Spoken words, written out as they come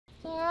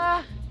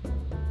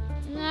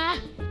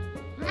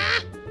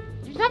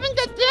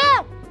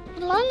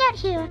laying out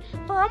here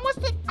for almost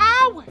an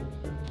hour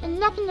and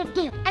nothing to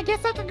do. I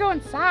guess I could go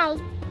inside.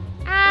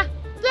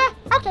 Yeah,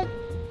 okay.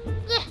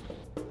 Yeah.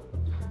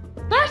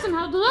 There's an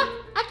idea.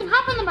 I can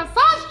hop in the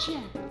massage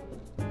chair.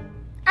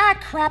 Ah,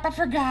 crap, I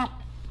forgot.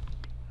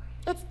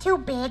 It's too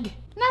big.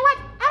 You know what?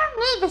 I don't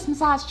need this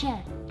massage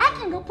chair. I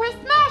can go play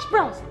Smash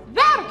Bros.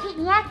 That'll keep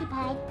me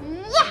occupied.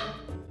 Yeah!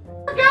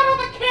 Forgot all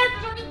the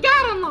characters already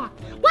got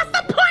unlocked. What's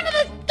the point of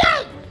this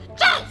game?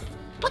 Jeez!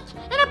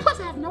 And plus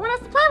I have no one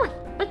else to play with.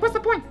 Like, what's the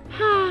point?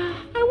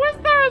 I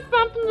wish there was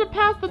something to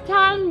pass the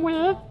time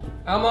with.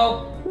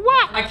 Elmo?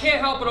 What? I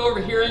can't help but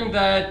overhearing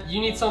that you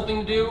need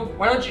something to do.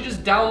 Why don't you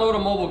just download a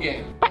mobile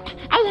game? But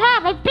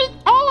I've beat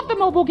all of the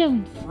mobile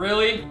games.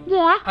 Really?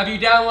 Yeah. Have you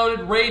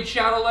downloaded Raid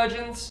Shadow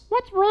Legends?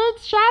 What's Raid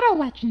Shadow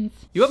Legends?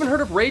 You haven't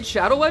heard of Raid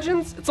Shadow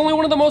Legends? It's only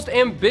one of the most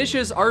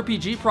ambitious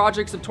RPG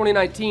projects of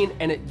 2019,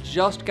 and it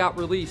just got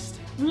released.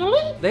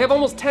 Really? They have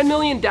almost 10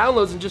 million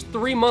downloads in just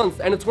 3 months,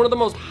 and it's one of the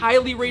most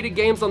highly rated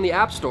games on the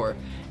App Store.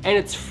 And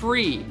it's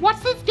free.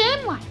 What's this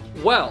game like?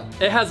 Well,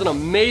 it has an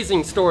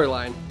amazing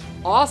storyline,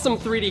 awesome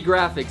 3D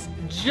graphics,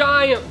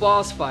 giant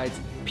boss fights,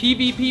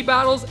 PvP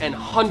battles, and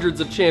hundreds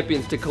of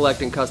champions to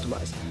collect and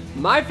customize.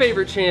 My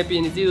favorite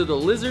champion is either the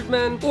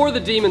Lizardmen or the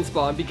Demon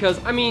Spawn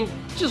because, I mean,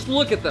 just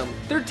look at them.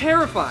 They're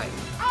terrifying.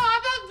 Aw,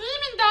 that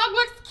demon dog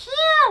looks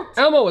cute!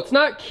 Elmo, it's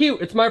not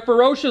cute. It's my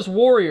ferocious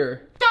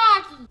warrior.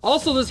 Doggy!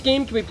 Also, this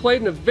game can be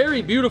played in a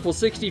very beautiful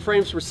 60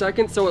 frames per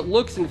second, so it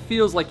looks and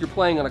feels like you're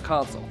playing on a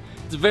console.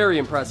 It's very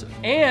impressive.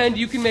 And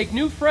you can make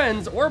new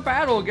friends or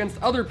battle against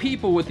other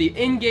people with the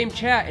in-game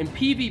chat and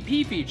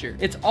PvP feature.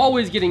 It's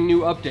always getting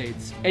new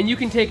updates, and you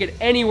can take it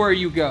anywhere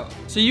you go.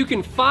 So you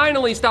can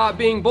finally stop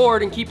being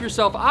bored and keep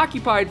yourself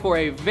occupied for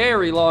a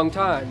very long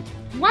time.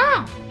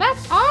 Wow,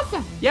 that's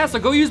awesome! Yeah, so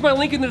go use my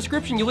link in the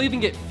description. You'll even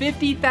get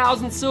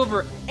 50,000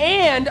 silver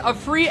and a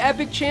free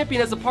epic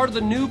champion as a part of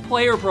the new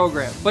player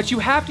program. But you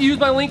have to use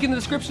my link in the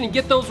description and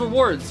get those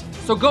rewards.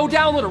 So go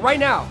download it right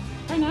now.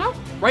 Right now?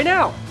 Right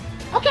now.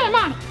 Okay, I'm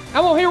on it.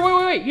 Elmo, here,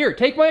 wait. Here,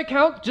 take my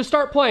account. Just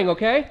start playing,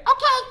 okay? Okay,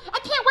 I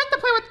can't wait to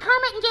play with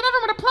Kermit and get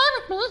everyone to play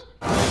with me.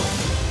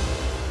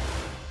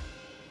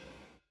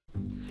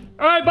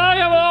 All right, bye,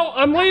 Elmo.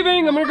 I'm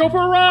leaving. I'm gonna go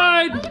for a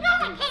ride. Where you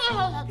going?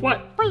 Hey.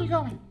 What? Where you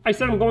going? I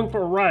said I'm going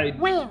for a ride.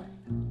 Where?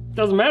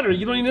 Doesn't matter.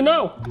 You don't need to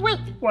know. Wait.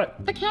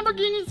 What? The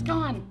Lamborghini's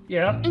gone.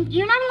 Yeah? And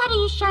you're not allowed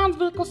to use Sean's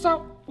vehicle,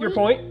 so... Your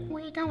point?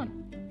 Where are you going?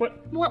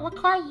 What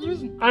car are you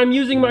using? I'm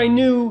using my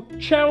new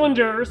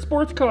Challenger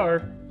sports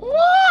car. Whoa,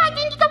 I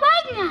didn't get to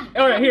ride in that.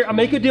 All right, here, I'll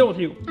make a deal with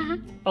you.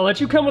 I'll let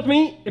you come with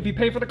me if you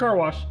pay for the car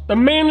wash. The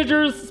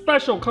manager's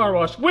special car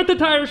wash with the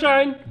tire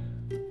shine.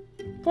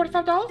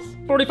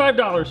 $45?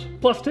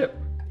 $45 plus tip.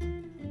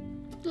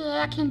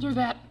 Yeah, I can't do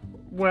that.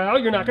 Well,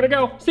 you're not gonna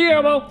go. See you,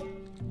 Elmo. Fine,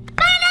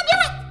 I'll do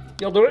it.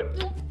 You'll do it?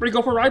 Yeah. Ready to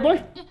go for a ride,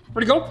 boy? Yeah.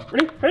 Ready to go?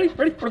 Ready?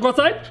 Wanna go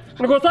outside?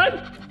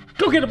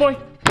 Go get it, boy.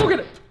 Go get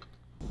it.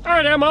 All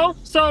right, Elmo.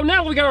 So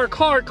now we got our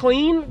car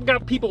clean. We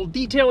got people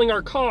detailing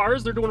our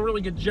cars. They're doing a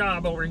really good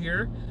job over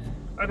here.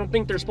 I don't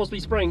think they're supposed to be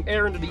spraying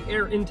air into the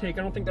air intake.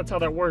 I don't think that's how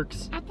that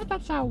works. I think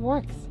that's how it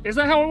works. Is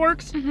that how it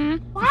works? Wow.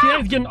 See,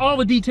 he's getting all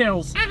the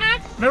details.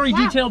 Very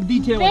detailed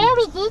detailing.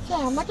 Very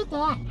detailed. Look at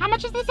that. How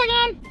much is this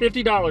again?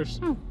 $50.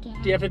 Oh,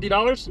 God. Do you have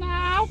 $50?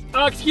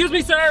 No. Excuse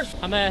me, sir.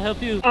 How may I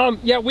help you?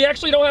 Yeah, we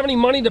actually don't have any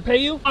money to pay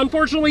you.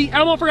 Unfortunately,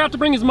 Elmo forgot to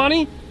bring his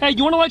money. Hey,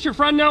 you want to let your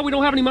friend know we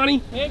don't have any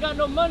money? I ain't got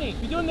no money.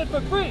 You're doing it for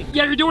free.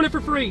 Yeah, you're doing it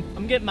for free.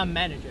 I'm getting my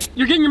manager.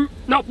 You're getting your...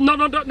 No,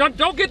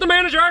 don't get the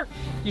manager.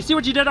 You see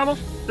what you did, Elmo?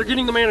 They're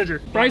getting the manager.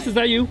 Bryce, is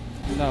that you?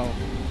 No.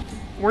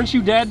 Weren't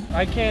you dead?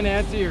 I can't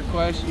answer your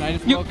question. I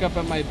just woke up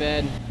at my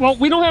bed. Well,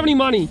 we don't have any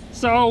money,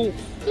 so...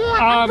 Yeah,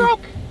 I'm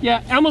broke.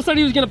 Yeah, Elmo said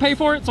he was gonna pay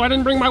for it, so I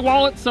didn't bring my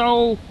wallet,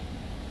 so...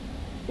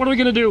 What are we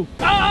gonna do?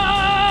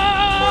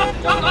 Ah!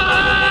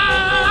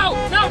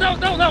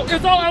 No,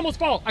 it's all Elmo's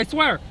fault, I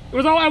swear. It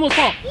was all Elmo's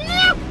fault.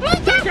 No,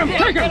 Take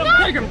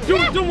him. Do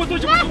him with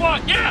what you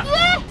want,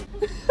 yeah!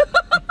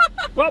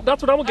 Well,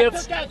 that's what Elmo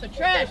gets. Took out the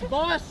trash,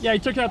 boss. Yeah, he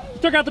took out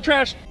the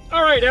trash.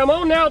 All right,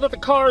 Elmo, now that the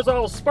car is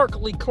all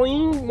sparkly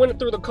clean, went it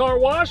through the car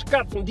wash,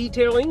 got some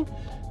detailing,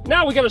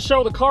 now we gotta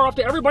show the car off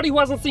to everybody who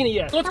hasn't seen it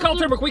yet. Let's call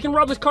Timrick. We can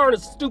rub this car in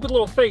his stupid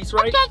little face,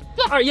 right? Okay,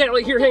 yeah. All right, yeah,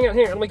 here, hang on.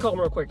 Let me call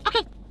him real quick.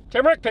 Okay.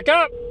 Timrick, pick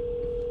up.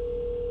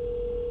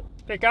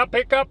 Pick up.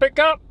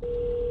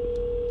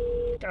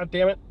 God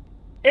damn it.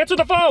 Answer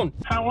the phone.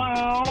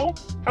 Hello?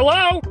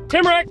 Hello?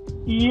 Timrick?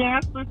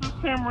 Yes, this is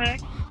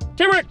Timrick.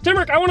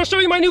 Timrick, I want to show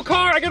you my new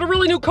car. I got a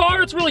really new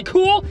car. It's really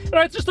cool. And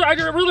I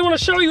really want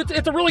to show you.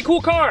 It's a really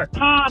cool car.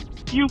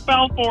 You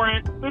fell for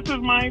it. This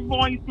is my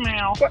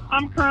voicemail. What?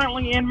 I'm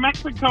currently in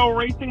Mexico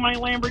racing my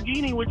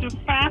Lamborghini, which is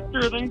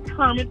faster than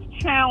Kermit's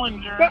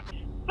Challenger. What?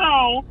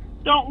 So,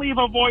 don't leave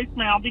a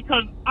voicemail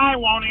because I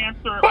won't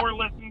answer it or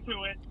listen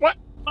to it. What?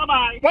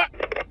 Bye-bye.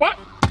 What?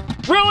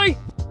 Really,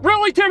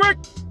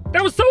 Timrick?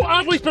 That was so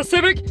oddly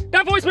specific.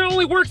 That voicemail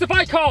only works if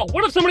I call.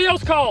 What if somebody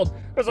else called?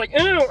 I was like,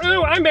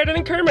 oh, I'm better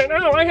than Kermit.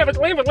 Oh, I have a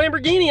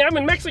Lamborghini. I'm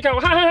in Mexico.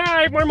 Ha,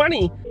 I have more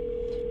money.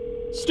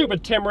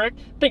 Stupid Timrick,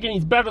 thinking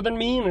he's better than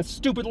me in his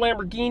stupid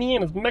Lamborghini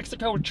and his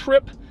Mexico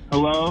trip.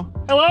 Hello?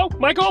 Hello,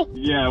 Michael?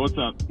 Yeah, what's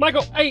up?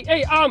 Michael,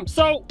 hey,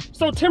 so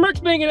Timrick's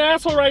being an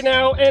asshole right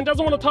now and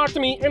doesn't want to talk to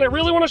me, and I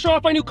really want to show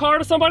off my new car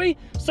to somebody.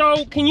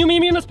 So can you meet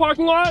me in this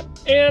parking lot,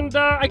 and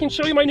I can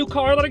show you my new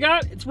car that I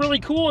got? It's really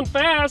cool and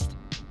fast.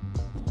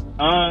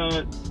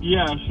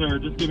 Yeah, sure.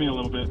 Just give me a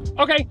little bit.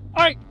 Okay,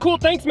 all right, cool,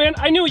 thanks, man.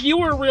 I knew you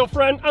were a real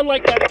friend,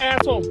 unlike that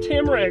asshole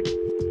Timrick.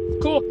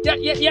 Cool,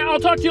 yeah, I'll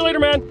talk to you later,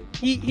 man.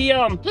 He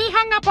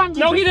hung up on you.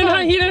 No, he didn't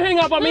hang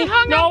up on me.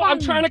 No, I'm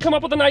you. trying to come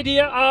up with an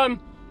idea.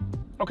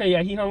 Okay,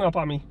 yeah, he hung up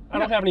on me. I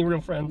don't have any real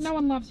friends. No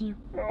one loves you.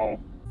 Oh.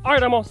 All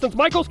right, Elmo, since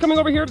Michael's coming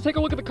over here to take a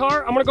look at the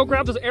car, I'm gonna go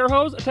grab this air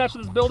hose attached to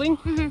this building,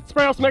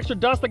 spray out some extra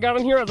dust that got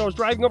in here as I was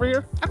driving over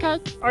here. Okay.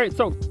 All right,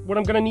 so what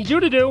I'm gonna need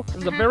you to do, this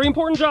is a very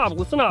important job,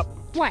 listen up.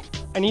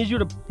 What? I need you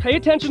to pay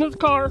attention to the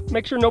car,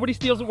 make sure nobody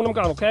steals it when I'm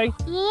gone, okay?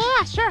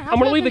 Yeah, sure. I'm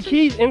gonna leave the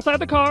keys inside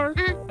the car.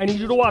 I need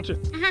you to watch it.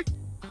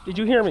 Did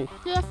you hear me?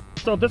 Yes.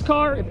 So this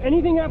car, if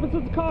anything happens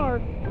to the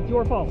car, it's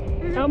your fault.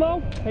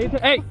 Elmo, pay attention.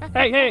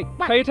 Hey,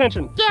 What? pay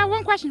attention. Yeah,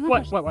 one question.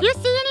 What? Do you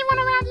see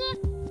anyone around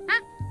here?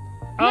 Huh?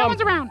 No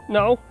one's around.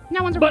 No.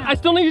 No one's But around. I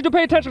still need you to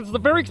pay attention. This is a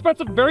very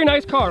expensive, very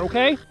nice car,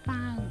 okay?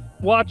 Fine.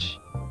 Watch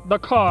the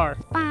car.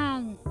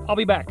 Fine. I'll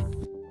be back.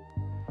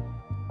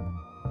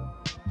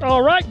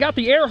 All right, got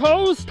the air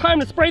hose.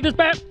 Time to spray this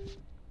bad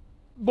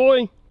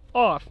boy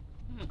off.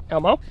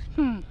 Elmo?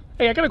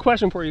 Hey, I got a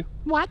question for you.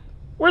 What?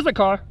 Where's the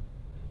car?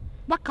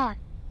 What car?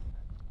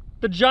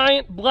 The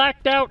giant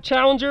blacked out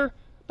Challenger,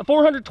 the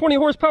 420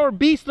 horsepower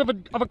beast of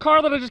a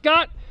car that I just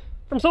got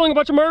from selling a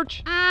bunch of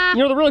merch. You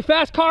know, the really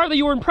fast car that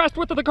you were impressed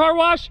with at the car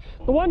wash?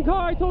 The one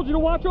car I told you to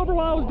watch over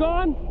while I was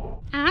gone?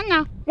 I don't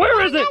know.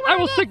 Where is it? I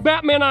will sick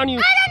Batman on you.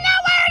 I don't know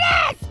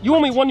where it is! You owe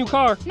me one new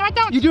car. No, I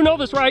don't. You do know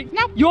this, right?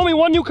 Nope. You owe me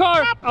one new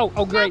car. Nope.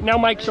 Oh, great. Now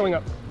Mike's showing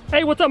up.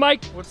 Hey, what's up,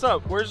 Mike? What's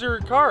up? Where's your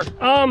car?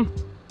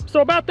 So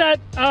about that,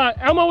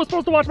 Elmo was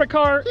supposed to watch my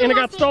car and it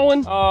got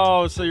stolen.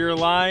 Oh, so you're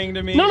lying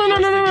to me? No.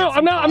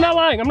 I'm not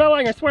lying. I'm not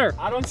lying. I swear.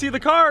 I don't see the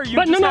car. You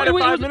But just had it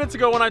was 5 minutes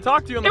ago when I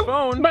talked to you on the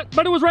phone.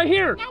 But it was right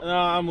here. No,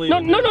 I'm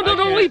leaving. No,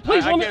 don't leave,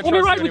 please. I Let me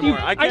ride with you.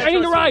 I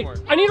need a ride.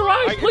 I need a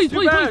ride. Please.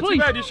 Too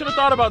bad. You should have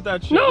thought about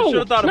that shit. No, You should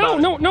have thought about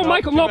it. no,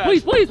 Michael, no,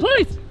 please.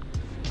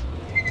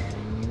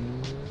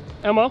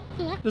 Elmo,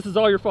 Yeah? this is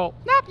all your fault.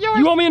 Nope, yours.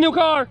 You owe me a new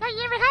car. No, you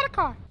never had a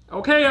car.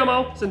 Okay,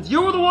 Elmo, since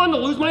you were the one to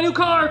lose my new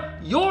car,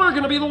 you're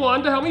gonna be the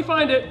one to help me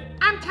find it.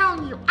 I'm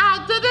telling you,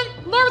 I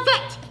didn't lose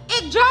it.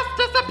 It just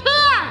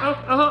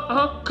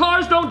disappeared.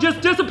 Cars don't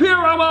just disappear,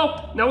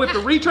 Elmo. Now we have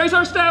to retrace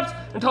our steps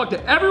and talk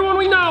to everyone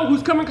we know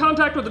who's come in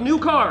contact with a new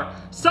car.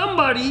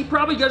 Somebody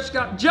probably just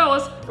got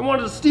jealous and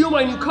wanted to steal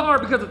my new car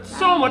because it's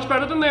so much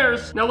better than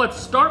theirs. Now let's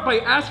start by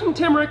asking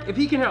Timrick if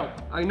he can help.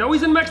 I know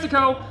he's in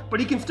Mexico, but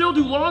he can still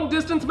do long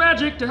distance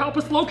magic to help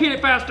us locate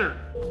it faster.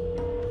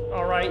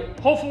 All right,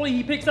 hopefully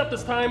he picks up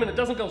this time and it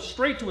doesn't go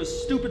straight to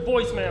his stupid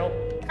voicemail.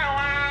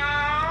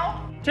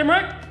 Hello?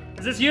 Timrick,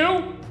 is this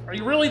you? Are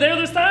you really there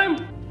this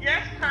time?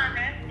 Yes,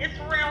 Kermit. It's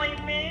really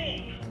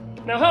me.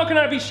 Now how can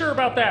I be sure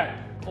about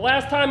that? The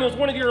last time it was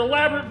one of your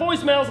elaborate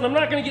voicemails and I'm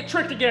not gonna get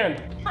tricked again.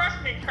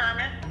 Trust me,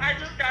 Kermit. I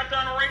just got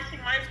done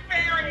racing my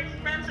very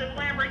expensive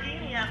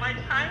Lamborghini at my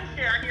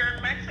timeshare here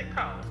in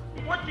Mexico.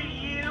 What do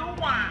you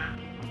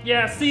want?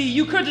 Yeah, see,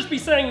 you could just be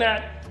saying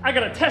that. I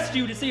gotta test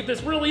you to see if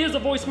this really is a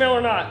voicemail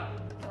or not.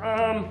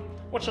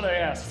 What should I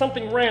ask?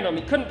 Something random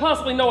he couldn't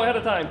possibly know ahead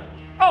of time.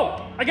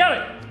 Oh, I got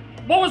it.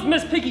 What was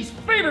Miss Piggy's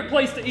favorite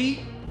place to eat?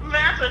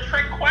 That's a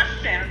trick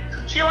question.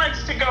 She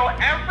likes to go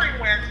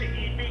everywhere to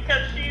eat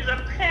because she's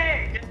a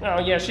pig. Oh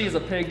yeah, she's a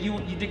pig. You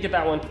did get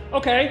that one.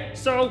 Okay,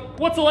 so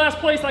what's the last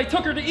place I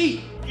took her to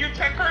eat? You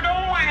took her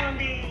to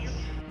Wendy's.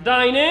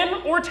 Dine in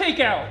or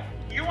takeout?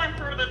 You went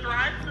through the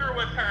drive-thru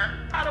with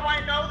her. How do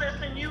I know this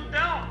and you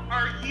don't?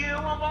 Are you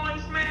a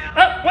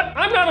voicemail? What?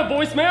 I'm not a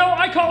voicemail.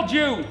 I called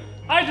you.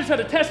 I just had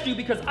to test you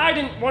because I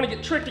didn't want to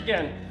get tricked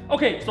again.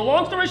 Okay, so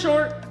long story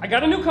short, I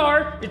got a new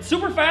car. It's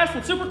super fast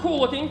and super cool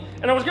looking,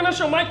 and I was gonna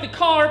show Mike the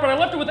car, but I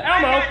left it with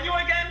Elmo. I got you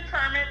again,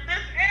 Kermit.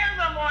 This is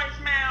a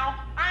voicemail.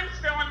 I'm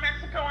still in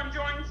Mexico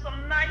enjoying some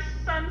nice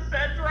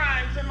sunset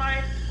drives in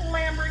my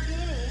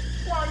Lamborghini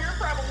while you're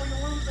probably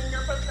losing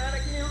your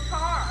pathetic new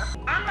car.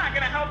 I'm not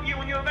gonna help you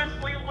when you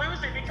eventually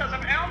lose it because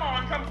of Elmo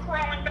and come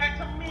crawling back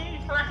to me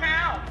for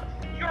help.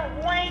 You're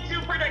way too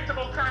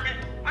predictable, Kermit.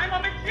 I'm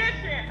a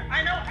magician.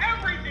 I know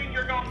everything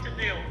you're going to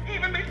do,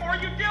 even before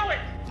you do it.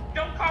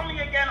 Don't call me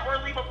again or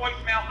leave a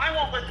voicemail. I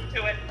won't listen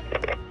to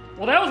it.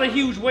 Well, that was a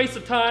huge waste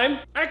of time.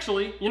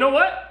 Actually, you know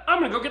what? I'm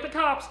gonna go get the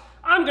cops.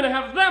 I'm gonna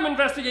have them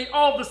investigate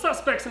all of the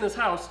suspects in this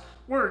house.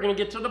 We're gonna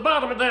get to the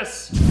bottom of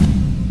this.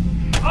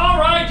 All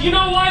right, do you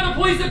know why the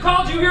police have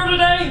called you here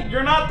today?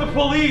 You're not the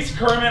police,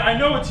 Kermit. I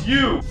know it's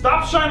you.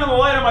 Stop shining the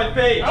light on my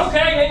face. Okay,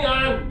 hang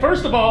on.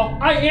 First of all,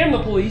 I am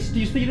the police. Do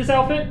you see this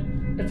outfit?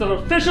 It's an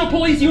official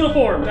police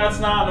uniform. That's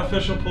not an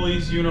official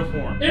police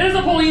uniform. It is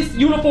a police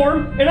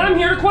uniform, and I'm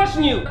here to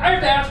question you. I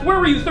have to ask, where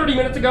were you 30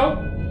 minutes ago?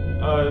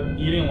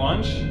 Eating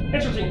lunch?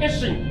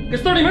 Interesting.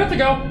 Because 30 minutes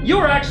ago, you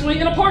were actually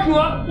in a parking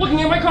lot looking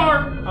at my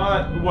car.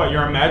 What,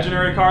 your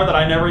imaginary car that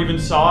I never even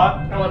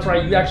saw? Oh, that's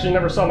right, you actually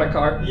never saw my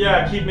car.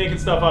 Yeah, keep making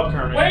stuff up,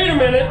 Kermit. Wait a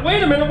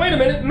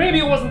minute. Maybe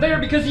it wasn't there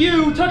because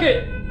you took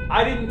it.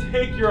 I didn't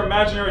take your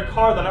imaginary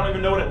car that I don't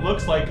even know what it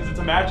looks like because it's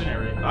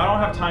imaginary. I don't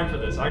have time for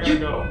this. I gotta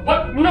go.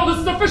 What? No, this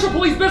is official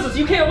police business.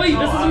 You can't leave.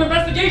 No, This is an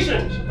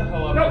investigation. Shut the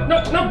hell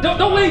up. No,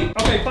 don't leave.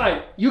 Okay,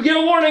 fine. You get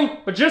a warning,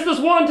 but just this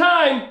one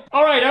time.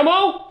 All right,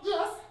 Elmo?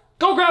 Yes.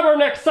 Go grab our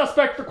next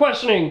suspect for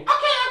questioning. Okay,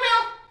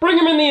 I will. Bring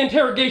him in the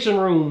interrogation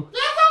room.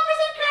 Yes,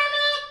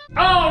 Officer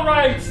Kermit. All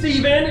right,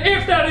 Steven,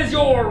 if that is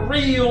your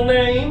real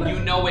name. You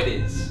know it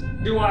is.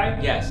 Do I?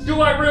 Yes.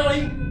 Do I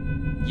really?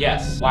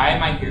 Yes. Why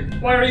am I here?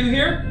 Why are you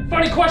here?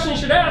 Funny question you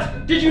should ask.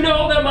 Did you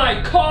know that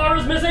my car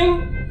is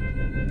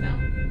missing?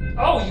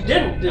 No. Oh, you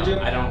didn't, did you?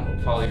 I don't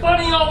follow you.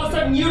 Funny all of a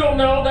sudden you don't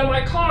know that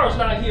my car's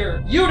not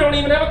here. You don't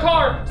even have a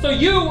car, so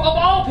you, of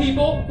all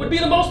people, would be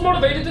the most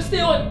motivated to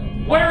steal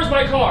it. Where is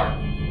my car?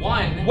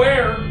 One,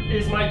 Where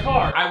is my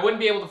car? I wouldn't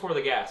be able to afford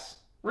the gas.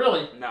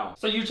 Really? No.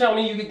 So you tell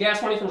me you get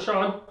gas money from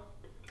Sean?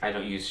 I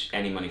don't use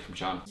any money from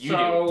Sean. You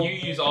So- do. You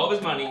use all of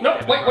his money. No,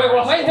 and wait,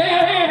 cars, hey,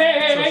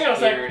 hang on a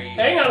sec. Security.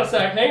 Hang on a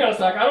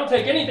sec. I don't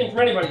take anything from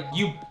anybody.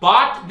 You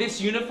bought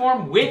this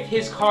uniform with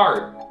his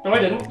card. No, I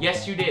didn't.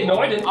 Yes, you did. No,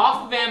 I didn't.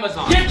 Off of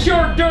Amazon. Get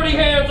your dirty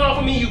hands off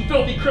of me, you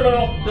filthy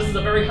criminal! This is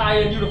a very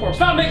high-end uniform.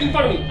 Stop making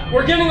fun of me.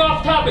 We're getting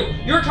off topic.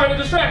 You're trying to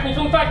distract me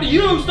from the fact that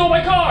you stole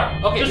my car.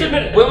 Okay, Just here.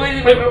 admit it.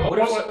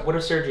 Wait. What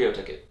if Sergio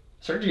took it?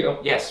 Sergio?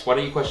 Yes. Why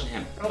don't you question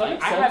him? Oh, that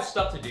makes I sense. have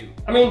stuff to do.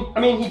 I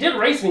mean, he did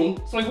race me,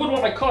 so he wouldn't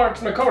want my car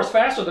because my car was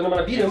faster than him when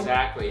I beat him.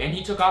 Exactly. And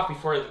he took off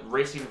before the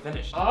race even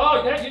finished.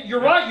 Oh, yeah, you're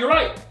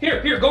right.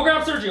 Here, go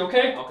grab Sergio,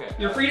 okay? Okay.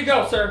 You're free to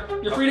go, sir.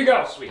 You're free to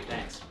go. Sweet,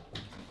 thanks.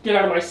 Get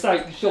out of my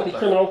sight, you filthy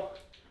criminal.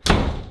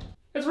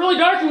 It's really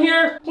dark in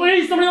here.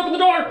 Please, somebody open the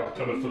door. I'm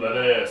coming for that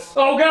ass.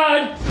 Oh,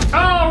 God.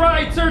 All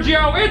right,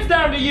 Sergio, it's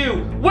down to you.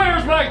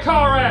 Where's my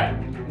car at?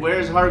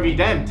 Where's Harvey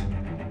Dent?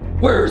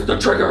 Where's the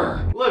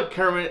trigger? Look,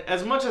 Kermit,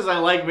 as much as I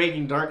like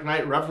making Dark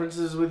Knight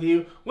references with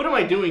you, what am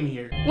I doing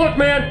here? Look,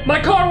 man,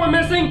 my car went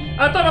missing.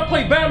 I thought I'd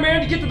play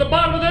Batman to get to the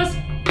bottom of this.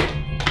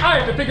 I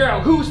have to figure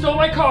out who stole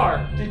my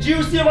car. Did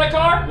you steal my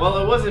car?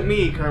 Well, it wasn't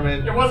me,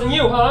 Kermit. It wasn't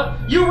you, huh?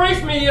 You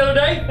raced me the other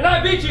day, and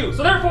I beat you.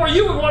 So therefore,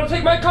 you would want to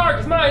take my car,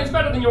 because mine's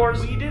better than yours.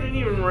 We didn't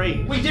even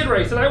race. We did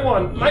race, and I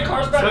won. My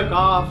car's Took better.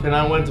 off and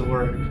I went to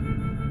work.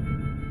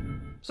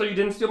 So you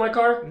didn't steal my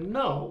car?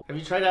 No. Have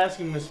you tried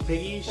asking Miss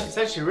Piggy? She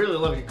said she really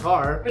loved your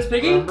car. Miss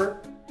Piggy?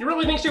 Remember? You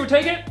really think she would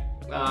take it?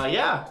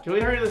 Yeah. Can we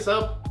hurry this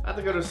up? I have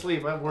to go to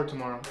sleep. I have work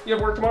tomorrow. You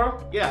have work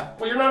tomorrow? Yeah.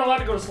 Well, you're not allowed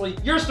to go to sleep.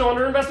 You're still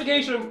under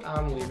investigation.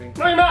 I'm leaving.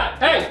 No, you're not.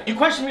 Hey! You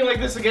question me like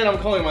this again, I'm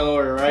calling my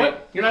lawyer, right?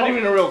 What? You're not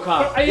even a real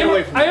cop. I Get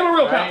away from me. am a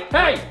real alright?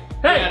 cop. Hey!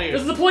 outta Hey! here.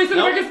 This is a police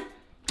Nope.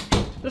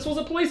 investigation. This was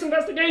a police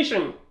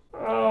investigation.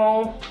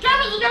 Oh.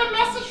 Kermit, you got a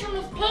message from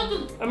Miss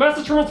Piggy. A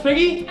message from Miss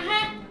Piggy?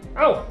 Uh-huh.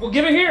 Oh, well,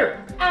 give it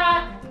here.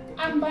 I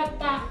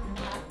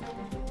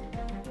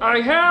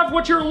have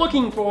what you're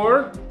looking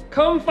for.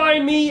 Come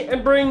find me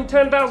and bring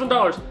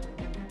 $10,000.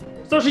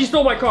 So she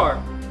stole my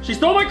car. She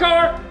stole my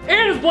car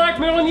and is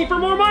blackmailing me for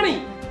more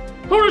money.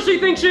 Who does she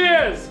think she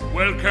is?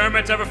 Will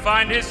Kermit ever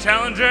find his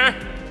challenger?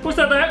 Who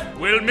said that?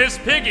 Will Miss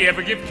Piggy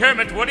ever give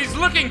Kermit what he's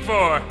looking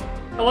for?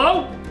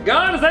 Hello?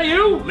 God, is that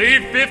you?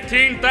 Leave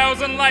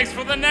 15,000 likes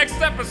for the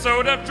next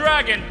episode of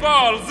Dragon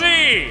Ball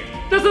Z!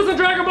 This isn't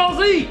Dragon Ball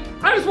Z.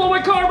 I just want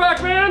my car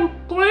back, man.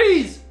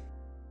 Please.